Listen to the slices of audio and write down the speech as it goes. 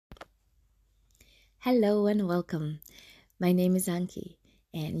Hello and welcome. My name is Anki,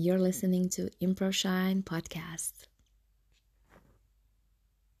 and you're listening to Improv Shine podcast.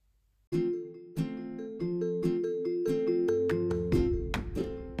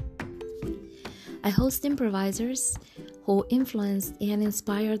 I host improvisers who influenced and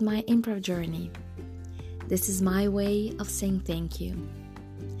inspired my improv journey. This is my way of saying thank you.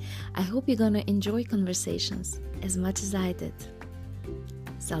 I hope you're gonna enjoy conversations as much as I did.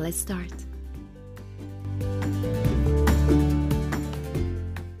 So let's start.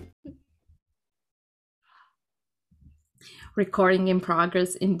 Recording in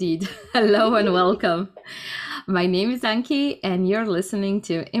progress indeed. Hello and welcome. My name is Anki and you're listening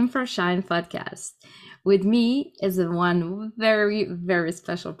to Improv Shine podcast. With me is one very, very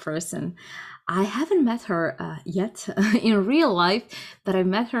special person. I haven't met her yet in real life, but I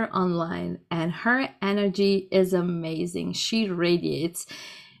met her online and her energy is amazing. She radiates.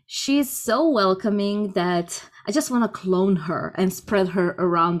 She's so welcoming that I just want to clone her and spread her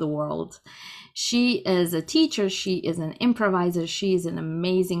around the world. She is a teacher, she is an improviser, she is an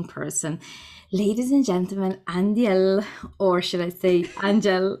amazing person. Ladies and gentlemen, Andel, or should I say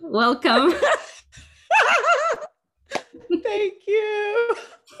Angel, welcome. Thank you.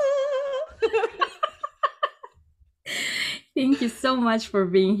 Thank you so much for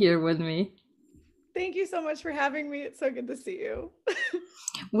being here with me. Thank you so much for having me. It's so good to see you.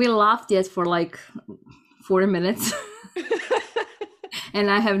 We laughed yet for like 4 minutes. And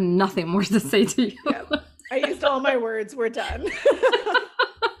I have nothing more to say to you. Yep. I used all my words. We're done.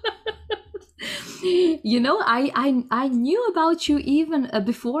 You know, I knew about you even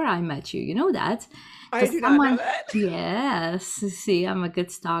before I met you. You know that? I do not know that. Yes. See, I'm a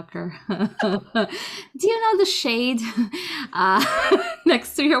good stalker. Do you know the shade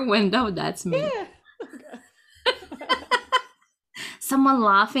next to your window? That's me. Yeah. Okay. Someone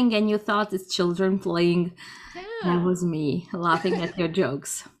laughing and you thought it's children playing. Yeah. That was me laughing at your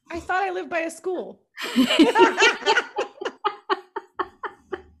jokes. I thought I lived by a school.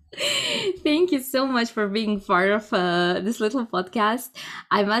 Thank you so much for being part of this little podcast.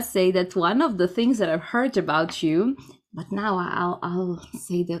 I must say that one of the things that I've heard about you, but now I'll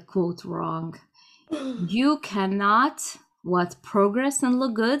say the quote wrong. You cannot progress and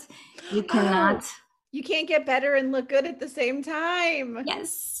look good. You cannot. You can't get better and look good at the same time.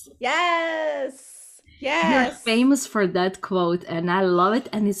 Yes. Yes. You're famous for that quote, and I love it,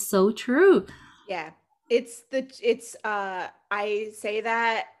 and it's so true. Yeah. I say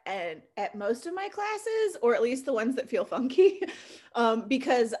that at most of my classes, or at least the ones that feel funky,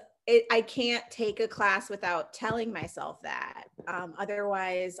 because I can't take a class without telling myself that.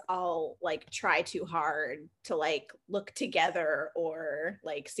 Otherwise I'll like try too hard to like look together or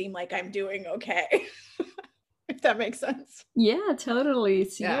like seem like I'm doing okay. If that makes sense. Yeah, totally.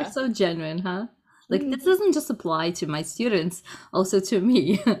 So Yeah. You're so genuine, huh? Like this doesn't just apply to my students, also to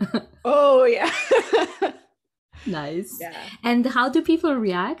me. Oh yeah. Nice. Yeah. And how do people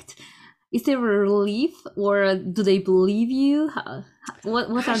react? Is there a relief or do they believe you?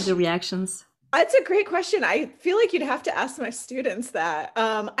 What are the reactions? That's a great question. I feel like you'd have to ask my students that.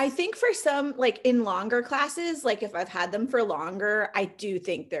 I think for some, like in longer classes, like if I've had them for longer, I do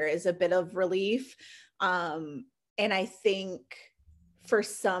think there is a bit of relief. And I think for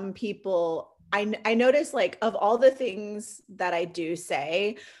some people, I notice like of all the things that I do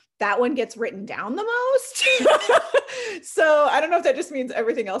say, that one gets written down the most. So I don't know if that just means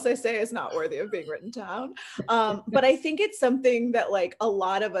everything else I say is not worthy of being written down. But I think it's something that like a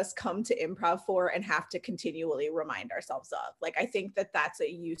lot of us come to improv for and have to continually remind ourselves of. Like, I think that that's a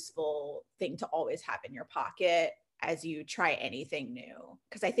useful thing to always have in your pocket as you try anything new.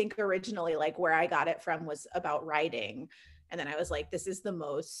 Because I think originally like where I got it from was about writing. And then I was like, this is the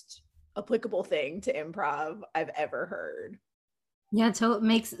most applicable thing to improv I've ever heard. Yeah,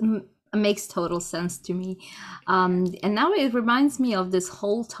 makes total sense to me. And now it reminds me of this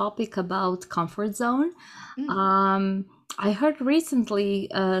whole topic about comfort zone. I heard recently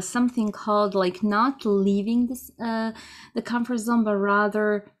something called like not leaving the comfort zone, but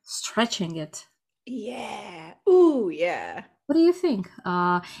rather stretching it. Yeah. Ooh, yeah. What do you think?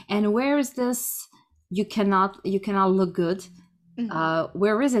 And where is this? You cannot look good.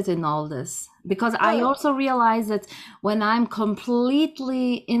 Where is it in all this? Because I also realize that when I'm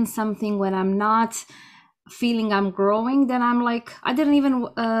completely in something, when I'm not feeling I'm growing, then I'm like, I didn't even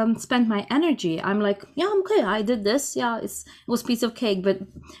spend my energy. I'm like, yeah, I'm okay. I did this. Yeah, it was a piece of cake, but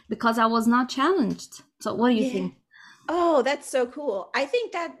because I was not challenged. So what do you think? Oh, that's so cool. I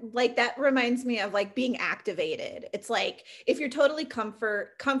think that like that reminds me of like being activated. It's like if you're totally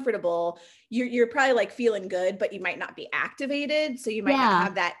comfortable, you're probably like feeling good, but you might not be activated. So you might not Yeah.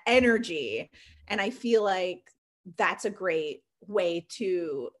 have that energy. And I feel like that's a great way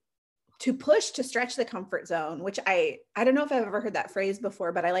to push to stretch the comfort zone, which I don't know if I've ever heard that phrase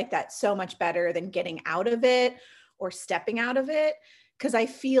before, but I like that so much better than getting out of it or stepping out of it. Cause I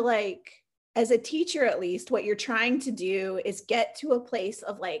feel like as a teacher, at least, what you're trying to do is get to a place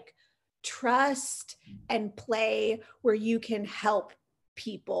of like trust and play where you can help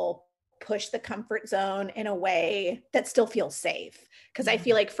people push the comfort zone in a way that still feels safe. Cause I Yeah.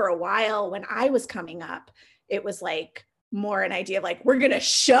 feel like for a while when I was coming up, it was like more an idea of like, we're going to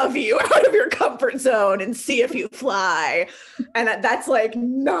shove you out of your comfort zone and see if you fly. And that's like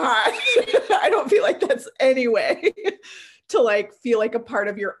not, I don't feel like that's any way to like feel like a part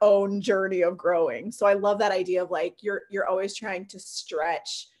of your own journey of growing. So I love that idea of like, you're always trying to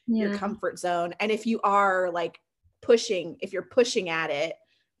stretch your Yeah. comfort zone. And if you are like pushing, if you're pushing at it,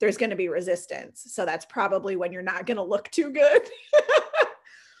 there's going to be resistance. So that's probably when you're not going to look too good.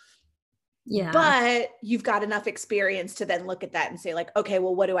 Yeah. But you've got enough experience to then look at that and say like, okay,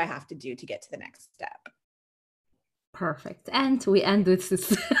 well, what do I have to do to get to the next step? Perfect. And we end with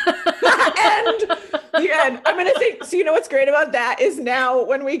this. And the end. I'm gonna think. So you know what's great about that is now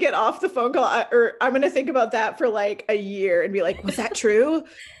when we get off the phone call, or I'm gonna think about that for like a year and be like, was that true?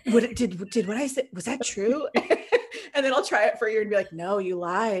 Did what I said? Was that true? And then I'll try it for a year and be like, no, you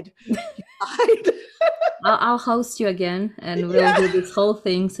lied. You lied. I'll host you again and we'll Yeah, do this whole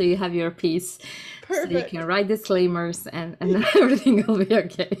thing so you have your piece. So you can perfect. write disclaimers and everything will be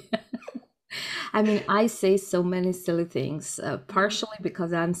okay. I mean, I say so many silly things, partially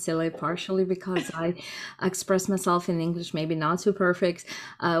because I'm silly, partially because I express myself in English, maybe not too perfect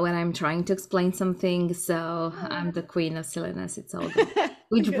when I'm trying to explain something. So I'm the queen of silliness. It's all good.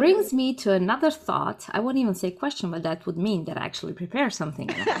 Which Good. brings me to another thought. I wouldn't even say question, but that would mean that I actually prepared something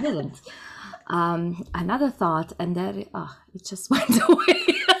and I didn't. Another thought, and that it just went away.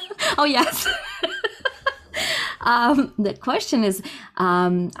 Oh, yes. The question is,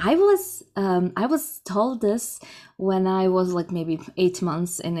 I was told this when I was like maybe 8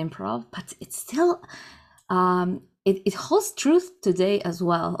 months in improv, but it's still it holds truth today as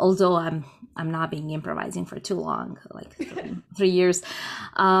well. Although I'm not being improvising for too long, like 3 years,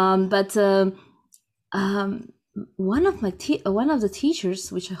 but one of one of the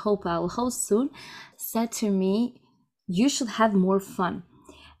teachers, which I hope I will host soon, said to me, "You should have more fun,"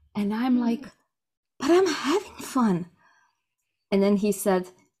 and I'm like, "But I'm having fun." And then he said,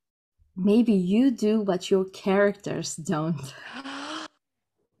 maybe you do, but your characters don't.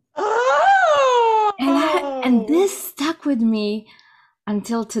 And Oh. this stuck with me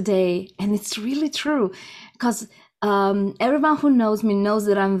until today. And it's really true because everyone who knows me knows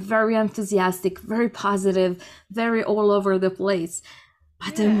that I'm very enthusiastic, very positive, very all over the place.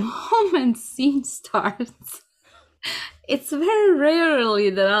 But the Yeah. moment scene starts, it's very rarely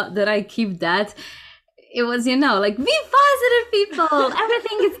that I keep that. It was, like, be positive, people,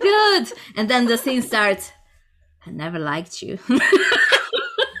 everything is good. And then the scene starts, I never liked you.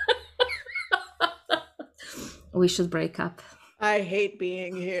 We should break up. I hate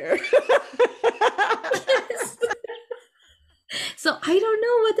being here. So I don't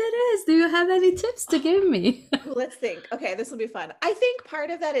know what that is. Do you have any tips to give me? Let's think. Okay, this will be fun. I think part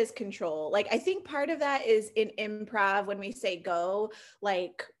of that is control. Like, I think part of that is in improv when we say go,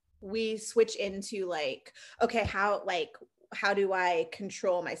 like, we switch into like, okay, how do I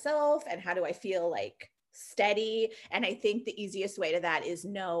control myself and how do I feel like steady? And I think the easiest way to that is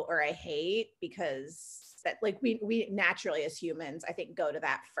no or I hate, because that like we naturally as humans, I think, go to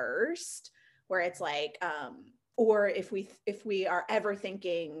that first, where it's like, or if we are ever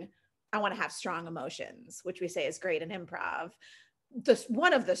thinking, I want to have strong emotions, which we say is great in improv.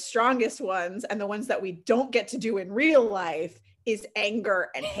 One of the strongest ones, and the ones that we don't get to do in real life, is anger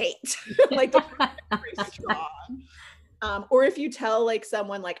and hate. Like those are very strong. Or if you tell like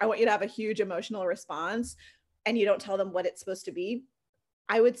someone like, I want you to have a huge emotional response, and you don't tell them what it's supposed to be,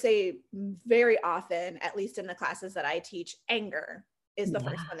 I would say very often, at least in the classes that I teach, anger is the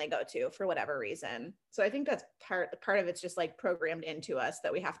first Yeah. one they go to for whatever reason. So I think that's part of it's just like programmed into us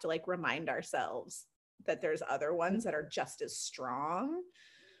that we have to like remind ourselves that there's other ones that are just as strong.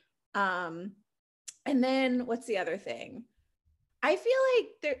 Um, and then what's the other thing? I feel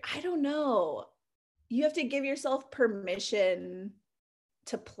like I don't know. You have to give yourself permission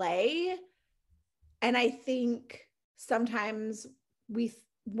to play. And I think sometimes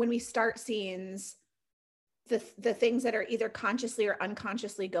when we start scenes, the things that are either consciously or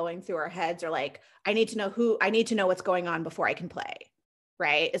unconsciously going through our heads are like, I need to know what's going on before I can play,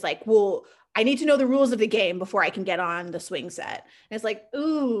 right? It's like, well, I need to know the rules of the game before I can get on the swing set. And it's like,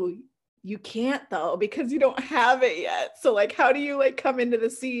 ooh, you can't though, because you don't have it yet. So like, how do you like come into the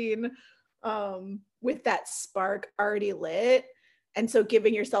scene with that spark already lit? And so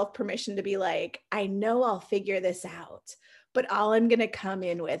giving yourself permission to be like, I know I'll figure this out, but all I'm going to come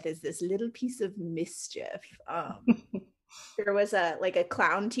in with is this little piece of mischief. There was a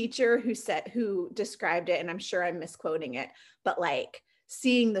clown teacher who described it, and I'm sure I'm misquoting it, but like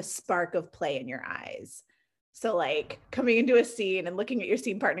seeing the spark of play in your eyes. So like coming into a scene and looking at your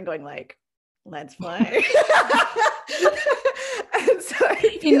scene partner and going like, let's play. And so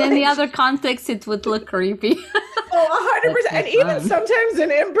in any other context, it would look creepy. Oh, 100%. And even sometimes in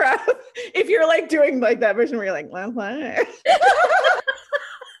improv, if you're like doing like that version where you're like, let's play.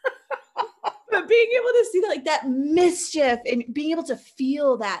 But being able to see that, like that mischief and being able to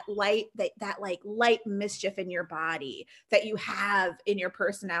feel that light, that like light mischief in your body that you have in your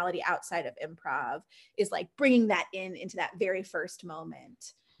personality outside of improv is like bringing that into that very first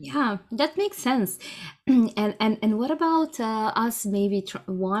moment. Yeah, that makes sense. And what about us maybe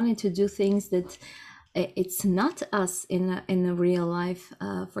wanting to do things that it's not us in a real life?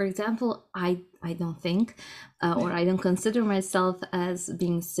 For example, I don't think or I don't consider myself as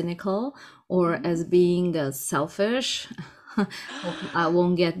being cynical or as being selfish. I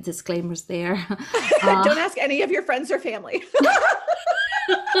won't get disclaimers there. Don't ask any of your friends or family.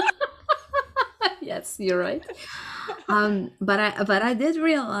 Yes, you're right. But I did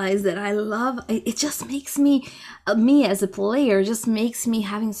realize that I love it. It just makes me as a player just makes me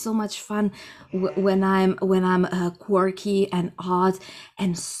having so much fun when I'm quirky and odd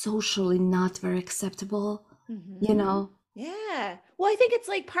and socially not very acceptable. You know. Yeah. Well, I think it's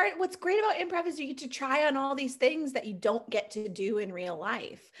like what's great about improv is you get to try on all these things that you don't get to do in real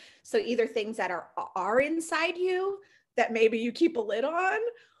life. So either things that are inside you that maybe you keep a lid on,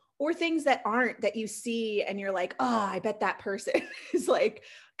 or things that aren't, that you see and you're like, oh, I bet that person is like,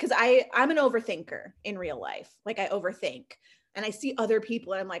 because I'm an overthinker in real life. Like I overthink and I see other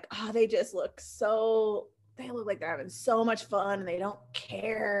people and I'm like, oh, they look like they're having so much fun and they don't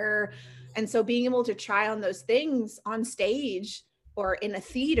care. And so being able to try on those things on stage or in a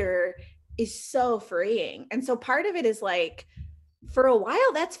theater is so freeing. And so part of it is like, for a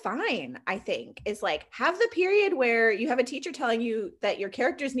while, that's fine, I think, is like have the period where you have a teacher telling you that your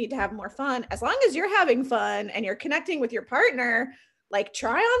characters need to have more fun. As long as you're having fun and you're connecting with your partner, like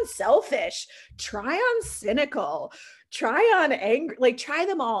try on selfish, try on cynical, try on angry, like try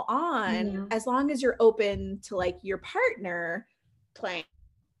them all on as long as you're open to like your partner playing.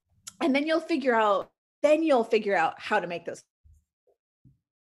 And then you'll figure out how to make those.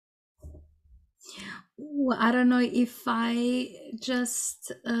 Ooh, I don't know if I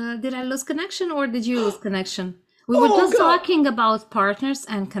just did I lose connection or did you lose connection? We were just talking about partners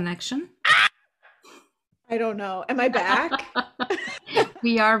and connection. I don't know. Am I back?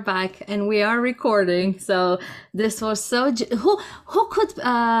 We are back and we are recording. So this was so who could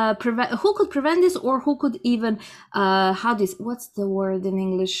prevent this, or who could even what's the word in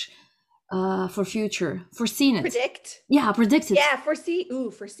English? For future, foreseen it. Predict? Yeah, predict it. Yeah, foresee.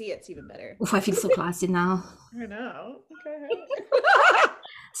 Ooh, foresee it's even better. Oof, I feel so classy now. I know. Okay.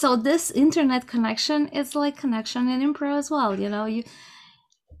 So this internet connection is like connection in improv as well. You know,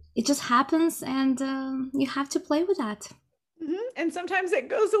 it just happens, and you have to play with that. Mm-hmm. And sometimes it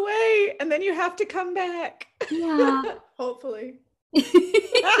goes away, and then you have to come back. Yeah. Hopefully.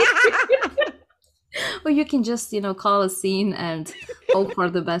 Or you can just, call a scene and hope for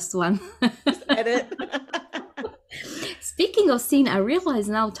the best one. Just edit. Speaking of scene, I realize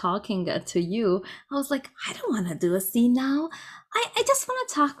now talking to you, I was like, I don't want to do a scene now. I just want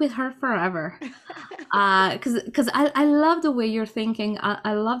to talk with her forever. Because I love the way you're thinking.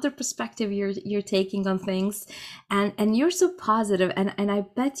 I love the perspective you're taking on things, and you're so positive, and I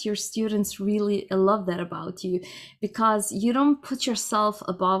bet your students really love that about you, because you don't put yourself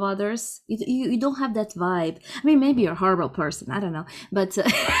above others. You don't have that vibe. I mean, maybe you're a horrible person, I don't know, but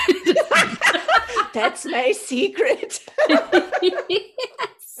that's my secret.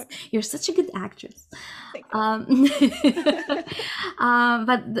 Yes, you're such a good actress. But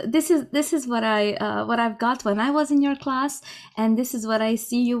this is what I've got when I was in your class, and this is what I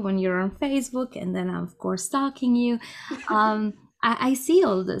see you when you're on Facebook, and then I'm of course stalking you. I see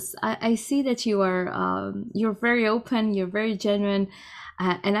all this. I see that you're very open, you're very genuine,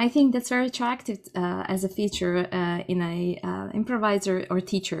 and I think that's very attractive as a feature in a improviser or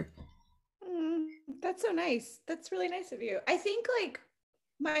teacher. That's so nice. That's really nice of you. I think like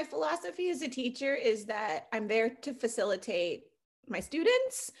My philosophy as a teacher is that I'm there to facilitate my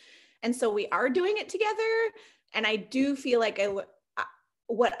students. And so we are doing it together. And I do feel like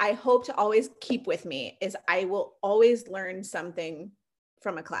what I hope to always keep with me is I will always learn something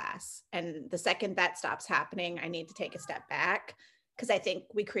from a class. And the second that stops happening, I need to take a step back because I think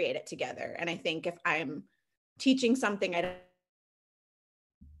we create it together. And I think if I'm teaching something I don't.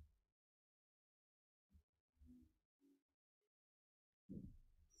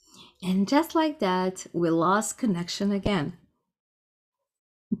 And just like that, we lost connection again.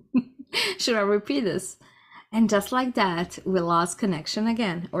 Should I repeat this? And just like that, we lost connection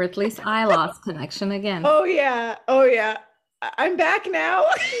again, or at least I lost connection again. Oh, yeah. Oh, yeah. I'm back now.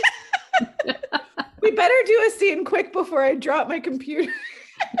 We better do a scene quick before I drop my computer.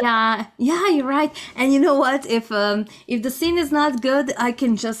 Yeah, you're right. And you know what? If the scene is not good, I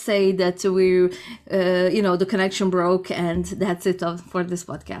can just say that we, the connection broke, and that's it for this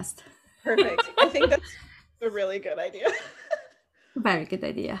podcast. Perfect. I think that's a really good idea. Very good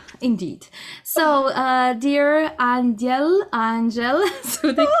idea, indeed. So, dear Angel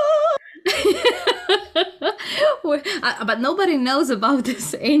Sudik, but nobody knows about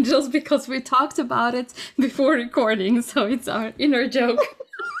these angels because we talked about it before recording, so it's our inner joke.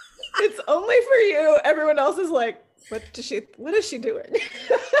 It's only for you. Everyone else is like, what is she doing?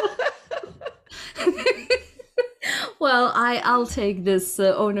 Well, I'll take this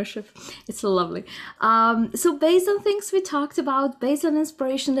ownership. It's lovely. So based on things we talked about, based on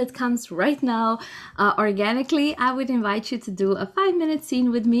inspiration that comes right now, organically, I would invite you to do a 5-minute scene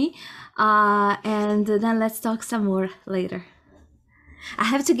with me. And then let's talk some more later. I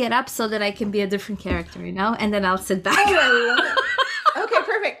have to get up so that I can be a different character, and then I'll sit back. Okay,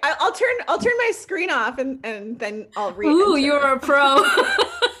 perfect. I'll turn my screen off and then I'll read. Ooh, you're a pro.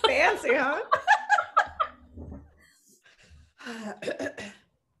 Fancy, huh?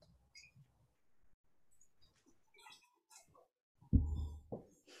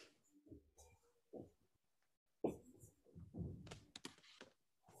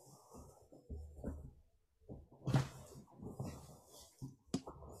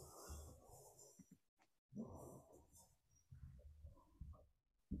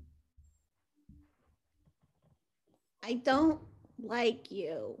 I don't like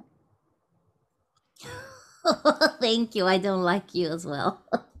you. Thank you. I don't like you as well.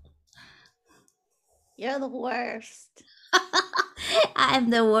 You're the worst. I'm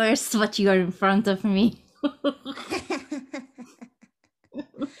the worst, but you're in front of me.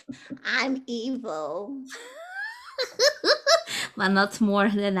 I'm evil. But not more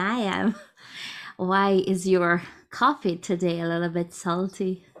than I am. Why is your coffee today a little bit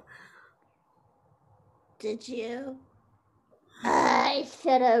salty? Did you? I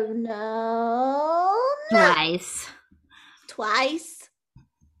should have known. Twice?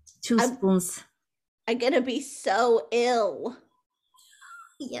 2 spoons. I'm gonna be so ill.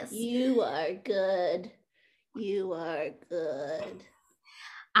 Yes. You are good. You are good.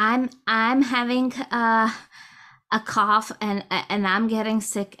 I'm having a cough and I'm getting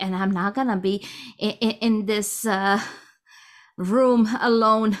sick, and I'm not gonna be in this room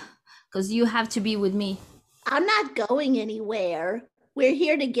alone because you have to be with me. I'm not going anywhere. We're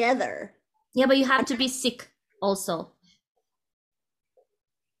here together. Yeah, but you have to be sick also.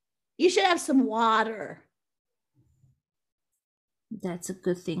 You should have some water. That's a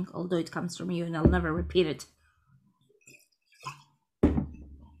good thing, although it comes from you and I'll never repeat it.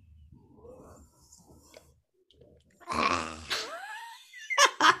 I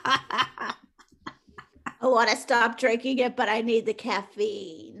want to stop drinking it, but I need the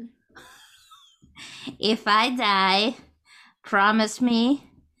caffeine. If I die, promise me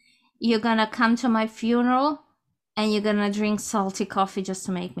you're gonna come to my funeral and you're gonna drink salty coffee just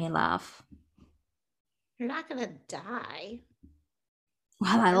to make me laugh. You're not gonna die.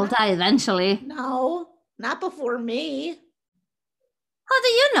 Well, I'll die eventually. No, not before me. How do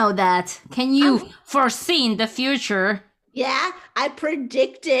you know that? Can you foresee the future? Yeah, I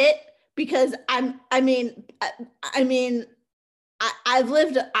predict it because I'm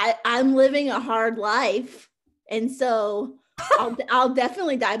living a hard life, and so I'll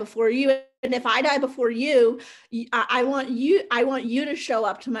definitely die before you. And if I die before you, I want you to show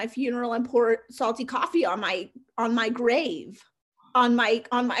up to my funeral and pour salty coffee on my grave, on my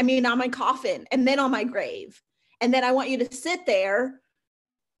coffin, and then on my grave, and then I want you to sit there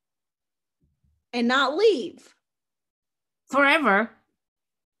and not leave forever.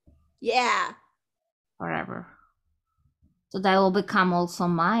 Yeah, forever. So that will become also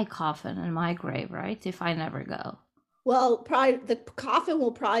my coffin and my grave, right? If I never go. Well, probably the coffin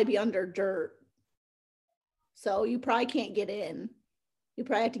will probably be under dirt, so you probably can't get in. You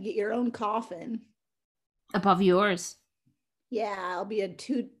probably have to get your own coffin. Above yours. Yeah, I'll be a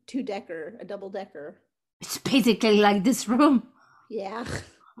two-decker, a double-decker. It's basically like this room. Yeah.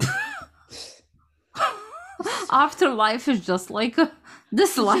 Afterlife is just like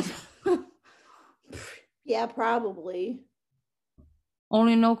this life. Yeah, probably.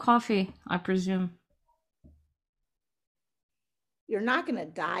 Only no coffee, I presume. You're not going to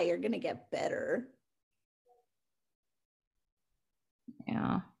die. You're going to get better.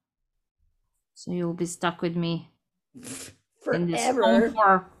 Yeah. So you'll be stuck with me. Forever. In this home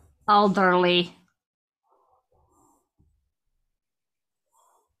for elderly.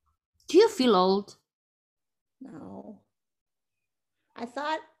 Do you feel old? No. I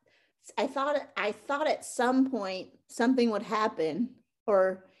thought at some point something would happen.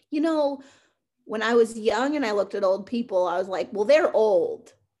 Or, when I was young and I looked at old people, I was like, well, they're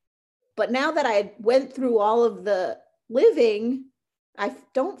old. But now that I went through all of the living, I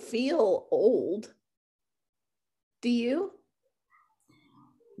don't feel old. Do you?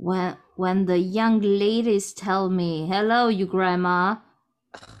 When the young ladies tell me, hello, you grandma,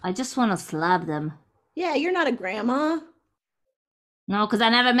 I just want to slap them. Yeah, you're not a grandma. No, because I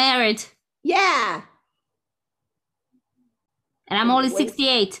never married. Yeah. And I'm only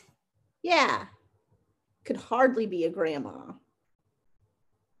 68. Yeah. Could hardly be a grandma.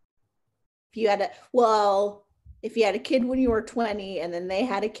 If you had a kid when you were 20 and then they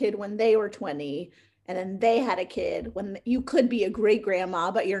had a kid when they were 20 and then they had a kid when you could be a great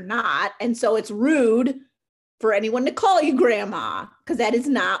grandma, but you're not. And so it's rude for anyone to call you grandma because that is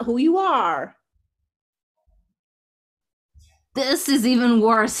not who you are. This is even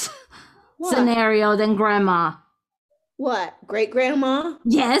worse scenario than grandma. What? Great grandma?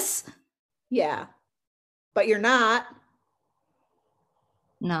 Yes. Yeah. But you're not.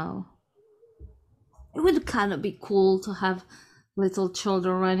 No. It would kind of be cool to have little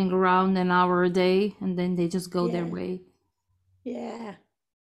children running around an hour a day and then they just go their way. Yeah.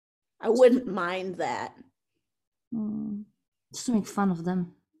 I wouldn't mind that. Just to make fun of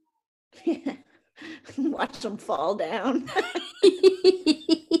them. Watch them fall down.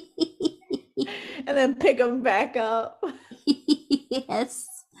 And then pick them back up. Yes.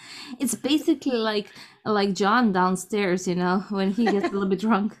 It's basically like John downstairs, when he gets a little bit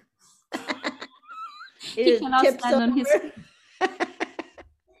drunk. He cannot stand on his feet.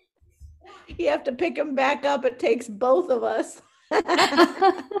 You have to pick him back up. It takes both of us.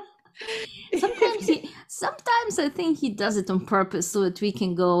 Sometimes I think he does it on purpose so that we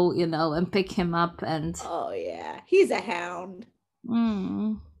can go, and pick him up and. Oh yeah, he's a hound.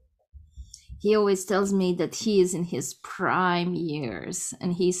 He always tells me that he is in his prime years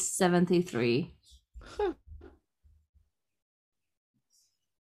and he's 73.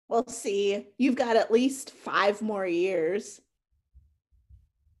 Well, see, you've got at least 5 more years.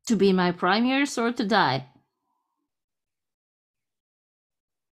 To be my prime years or to die?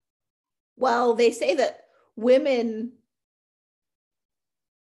 Well, they say that women,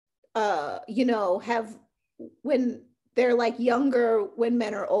 have, when they're like younger, when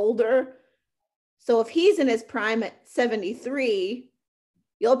men are older. So if he's in his prime at 73,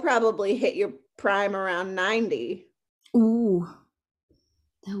 you'll probably hit your prime around 90. Ooh,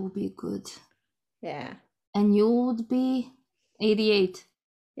 that would be good. Yeah. And you would be 88.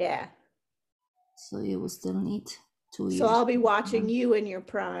 Yeah. So you will still need 2 years. So I'll be watching you in your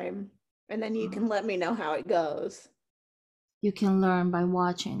prime, and then you can let me know how it goes. You can learn by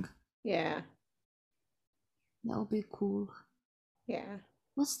watching. Yeah. That would be cool. Yeah.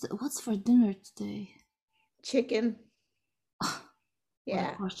 What's for dinner today? Chicken. Yeah.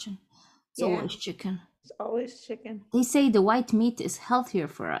 What a question. It's always chicken. It's always chicken. They say the white meat is healthier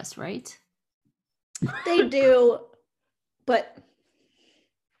for us, right? They do, but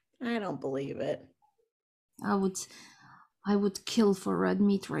I don't believe it. I would kill for red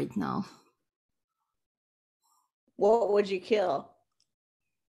meat right now. What would you kill?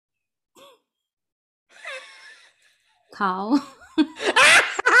 Cow.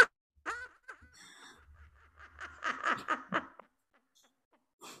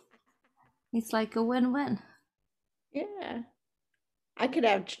 It's like a win-win. Yeah. I could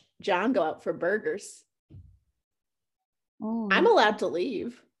have John go out for burgers. Oh. I'm allowed to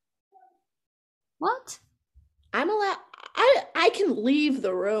leave. What? I'm allowed. I can leave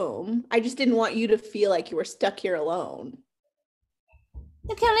the room. I just didn't want you to feel like you were stuck here alone.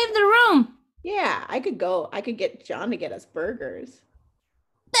 You can leave the room. Yeah, I could go. I could get John to get us burgers.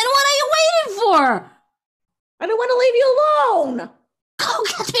 Then what are you waiting for? I don't want to leave you alone. Go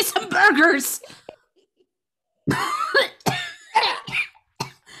get me some burgers.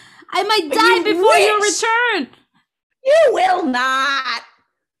 I might die before you return. You will not.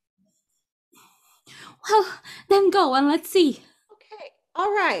 Well, then go and let's see. Okay.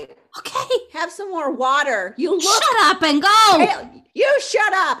 All right. Okay. Have some more water. You look. Shut up and go. Hey, you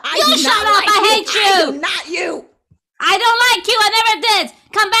shut up. You shut up. I hate you. I do not you. I don't like you. I never did.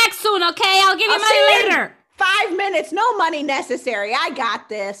 Come back soon, okay? I'll give you money later. 5 minutes. No money necessary. I got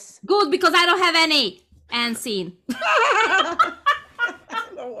this. Good, because I don't have any. And scene. The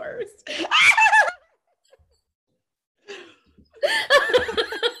worst.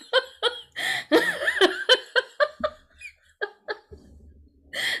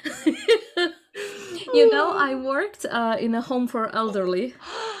 I worked in a home for elderly.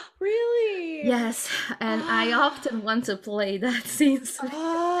 Really? Yes, and I often want to play that scene. So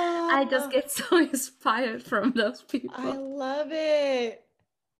I just get so inspired from those people. I love it.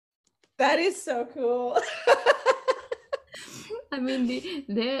 That is so cool. I mean,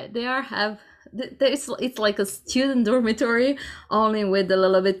 it's like a student dormitory, only with a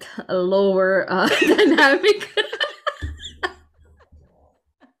little bit lower dynamic.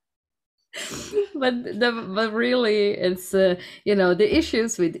 But really, it's the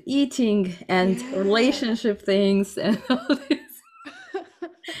issues with eating and relationship things and all this.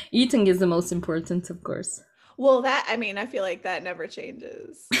 Eating is the most important, of course. Well, I feel like that never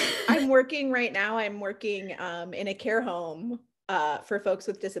changes. I'm working right now. I'm working in a care home for folks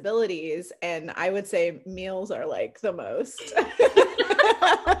with disabilities, and I would say meals are like the most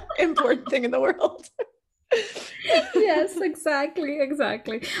important thing in the world. Yes, exactly.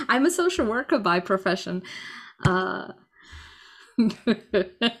 I'm a social worker by profession. I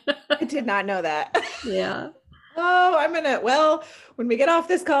did not know that. Yeah. Oh, when we get off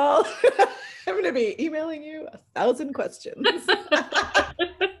this call, I'm going to be emailing you 1,000 questions.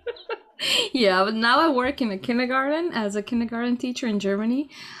 Yeah, but now I work in a kindergarten as a kindergarten teacher in Germany.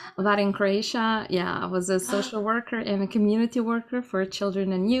 But in Croatia, I was a social worker and a community worker for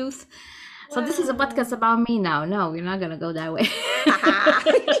children and youth. So this is a podcast about me now. No, we're not going to go that way.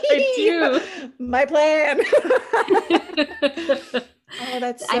 It's you. My plan. Oh,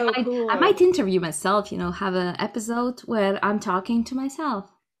 that's so cool. I might interview myself, have an episode where I'm talking to myself.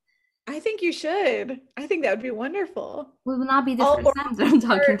 I think you should. I think that would be wonderful. It will not be the first time that I'm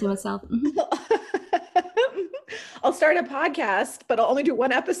talking to myself. I'll start a podcast, but I'll only do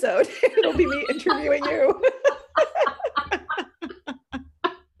one episode. It'll be me interviewing you.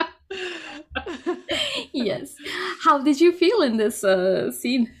 Yes. How did you feel in this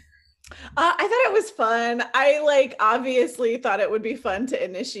scene? I thought it was fun. I obviously thought it would be fun to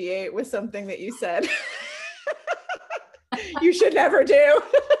initiate with something that you said you should never do,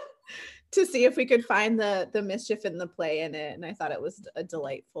 to see if we could find the mischief in the play in it. And I thought it was a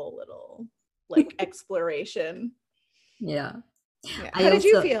delightful little exploration. Yeah. How did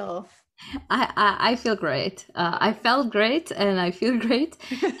you feel? I feel great. I felt great and I feel great.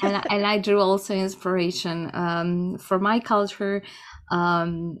 and I drew also inspiration for my culture,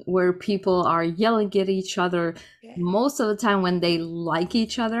 where people are yelling at each other most of the time when they like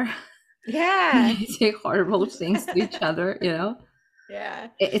each other. Yeah. They say horrible things to each other, Yeah.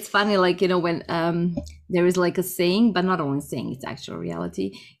 It's funny, when there is a saying, but not only saying, it's actual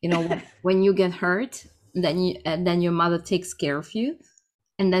reality. When you get hurt, then your mother takes care of you.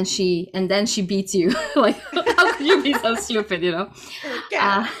 And then she beats you. How could you be so stupid,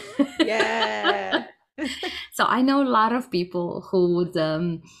 Yeah. Yeah. So I know a lot of people who would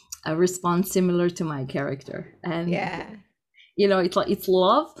respond similar to my character. And, it's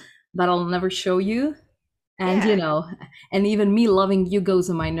love, but I'll never show you. And, and even me loving you goes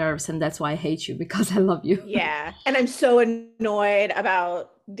on my nerves. And that's why I hate you, because I love you. Yeah. And I'm so annoyed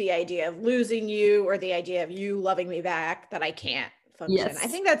about the idea of losing you, or the idea of you loving me back, that I can't function. Yes. I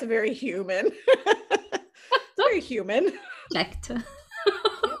think that's very human. It's very human. Checked.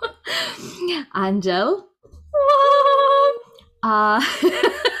 Andel,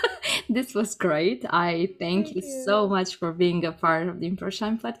 this was great. I thank you so much for being a part of the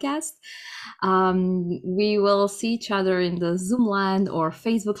Impershine podcast. We will see each other in the Zoom land or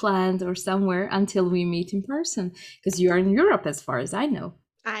Facebook land or somewhere until we meet in person, because you are in Europe as far as I know.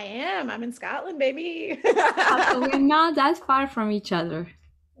 I am. I'm in Scotland, baby. So we're not that far from each other.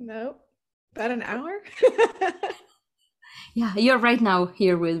 Nope. About an hour? Yeah, you're right now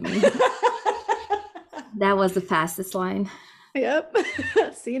here with me. That was the fastest line. Yep.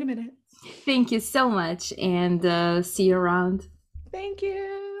 See you in a minute. Thank you so much, and see you around. Thank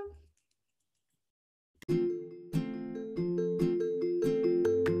you.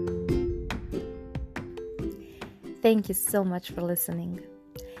 Thank you so much for listening.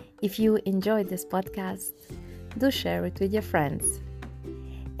 If you enjoyed this podcast, do share it with your friends.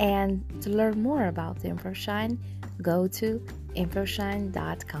 And to learn more about Impershine, go to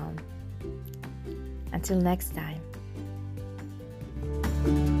impershine.com. Until next time.